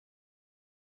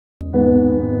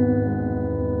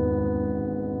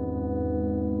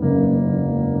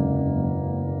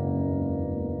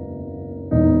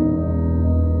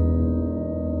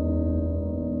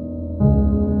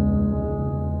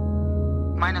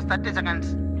Minus 30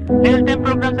 seconds. Real-time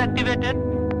programs activated.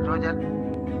 Roger.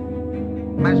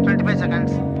 Minus 25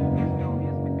 seconds.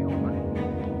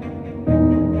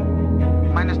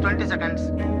 Minus 20 seconds.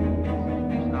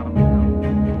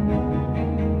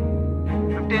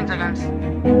 15 seconds.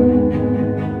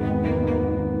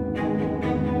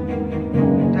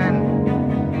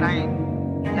 10,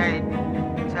 9, 8,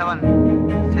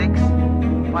 7, 6,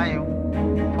 5,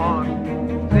 4,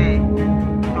 3, 2,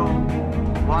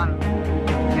 1,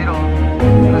 0,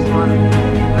 plus 1,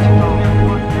 plus 2,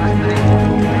 plus 3,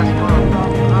 plus 4,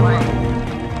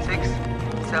 5, 6,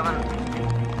 7,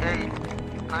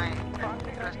 8, 9,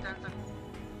 plus 10 seconds.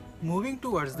 Moving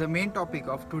towards the main topic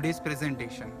of today's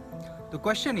presentation, the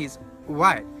question is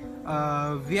why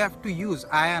we have to use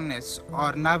IRNS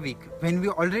or Navic when we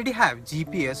already have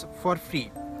GPS for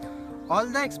free. All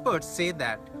the experts say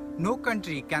that no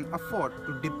country can afford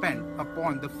to depend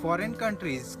upon the foreign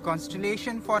country's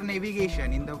constellation for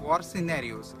navigation in the war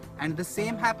scenarios, and the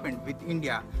same happened with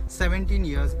India 17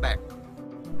 years back.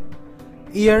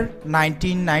 Year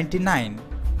 1999.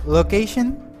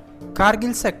 Location: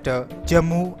 Kargil sector,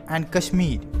 Jammu and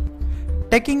Kashmir.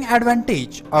 Taking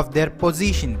advantage of their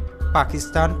position,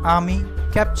 Pakistan Army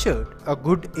captured a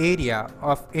good area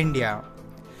of India.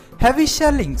 Heavy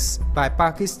shellings by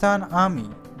Pakistan Army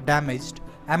damaged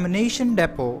ammunition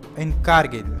depot in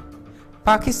Kargil.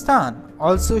 Pakistan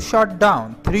also shot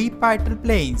down 3 fighter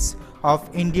planes of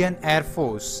Indian Air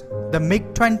Force, the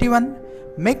MiG-21,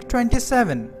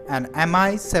 MiG-27 and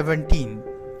Mi-17.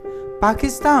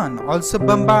 Pakistan also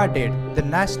bombarded the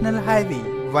National Highway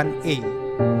 1A.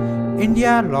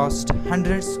 India lost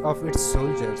hundreds of its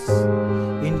soldiers.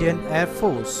 Indian Air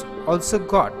Force also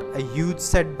got a huge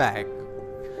setback.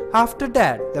 After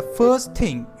that, the first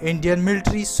thing Indian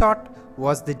military sought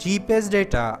was the GPS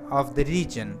data of the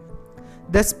region.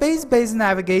 The space-based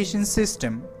navigation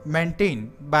system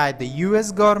maintained by the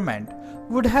US government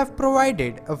would have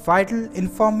provided a vital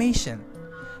information,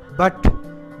 but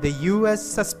the US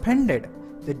suspended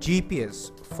the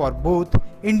GPS for both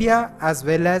India as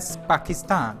well as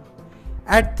Pakistan.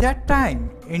 At that time,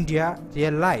 India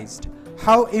realized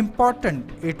how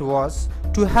important it was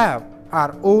to have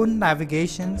our own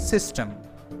navigation system.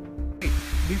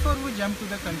 Before we jump to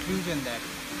the conclusion that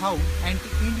how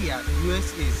anti-India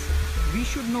US is, we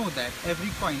should know that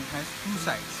every coin has two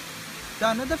sides. The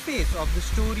another phase of the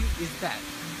story is that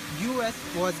US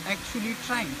was actually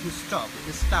trying to stop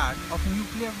the start of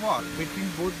nuclear war between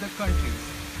both the countries.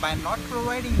 By not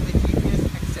providing the GPS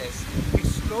access, it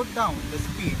slowed down the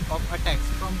speed of attacks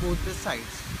from both the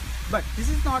sides. But this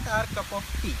is not our cup of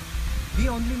tea. We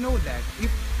only know that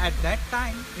if at that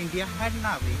time India had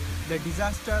Navic, the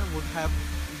disaster would have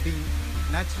been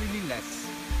naturally less.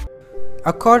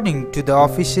 According to the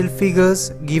official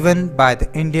figures given by the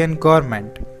Indian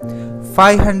government,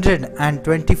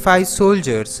 525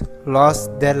 soldiers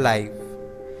lost their life.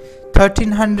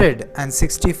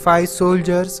 1,365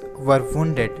 soldiers were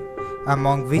wounded,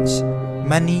 among which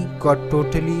many got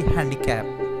totally handicapped.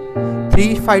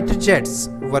 3 fighter jets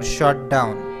were shot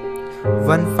down.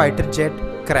 1 fighter jet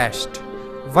crashed.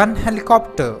 1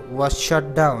 helicopter was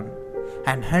shot down,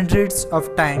 and hundreds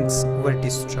of tanks were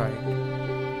destroyed.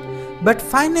 But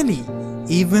finally,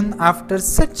 even after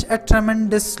such a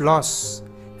tremendous loss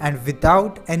and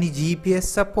without any GPS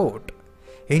support,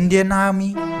 Indian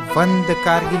Army won the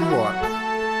Kargil War,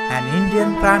 and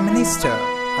Indian Prime Minister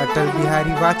Atal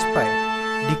Bihari Vajpayee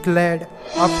declared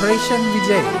Operation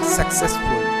Vijay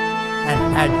successful, and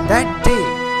at that day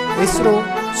ISRO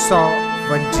saw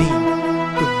one dream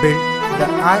to build the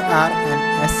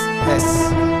IRNSS.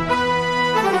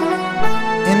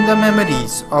 In the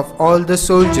memories of all the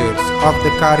soldiers of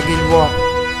the Kargil War,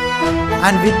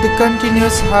 and with the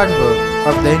continuous hard work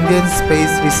of the Indian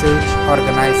Space Research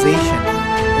Organization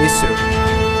ISRO,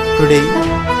 today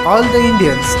all the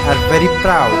Indians are very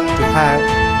proud to have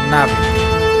Navic.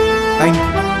 Thank you.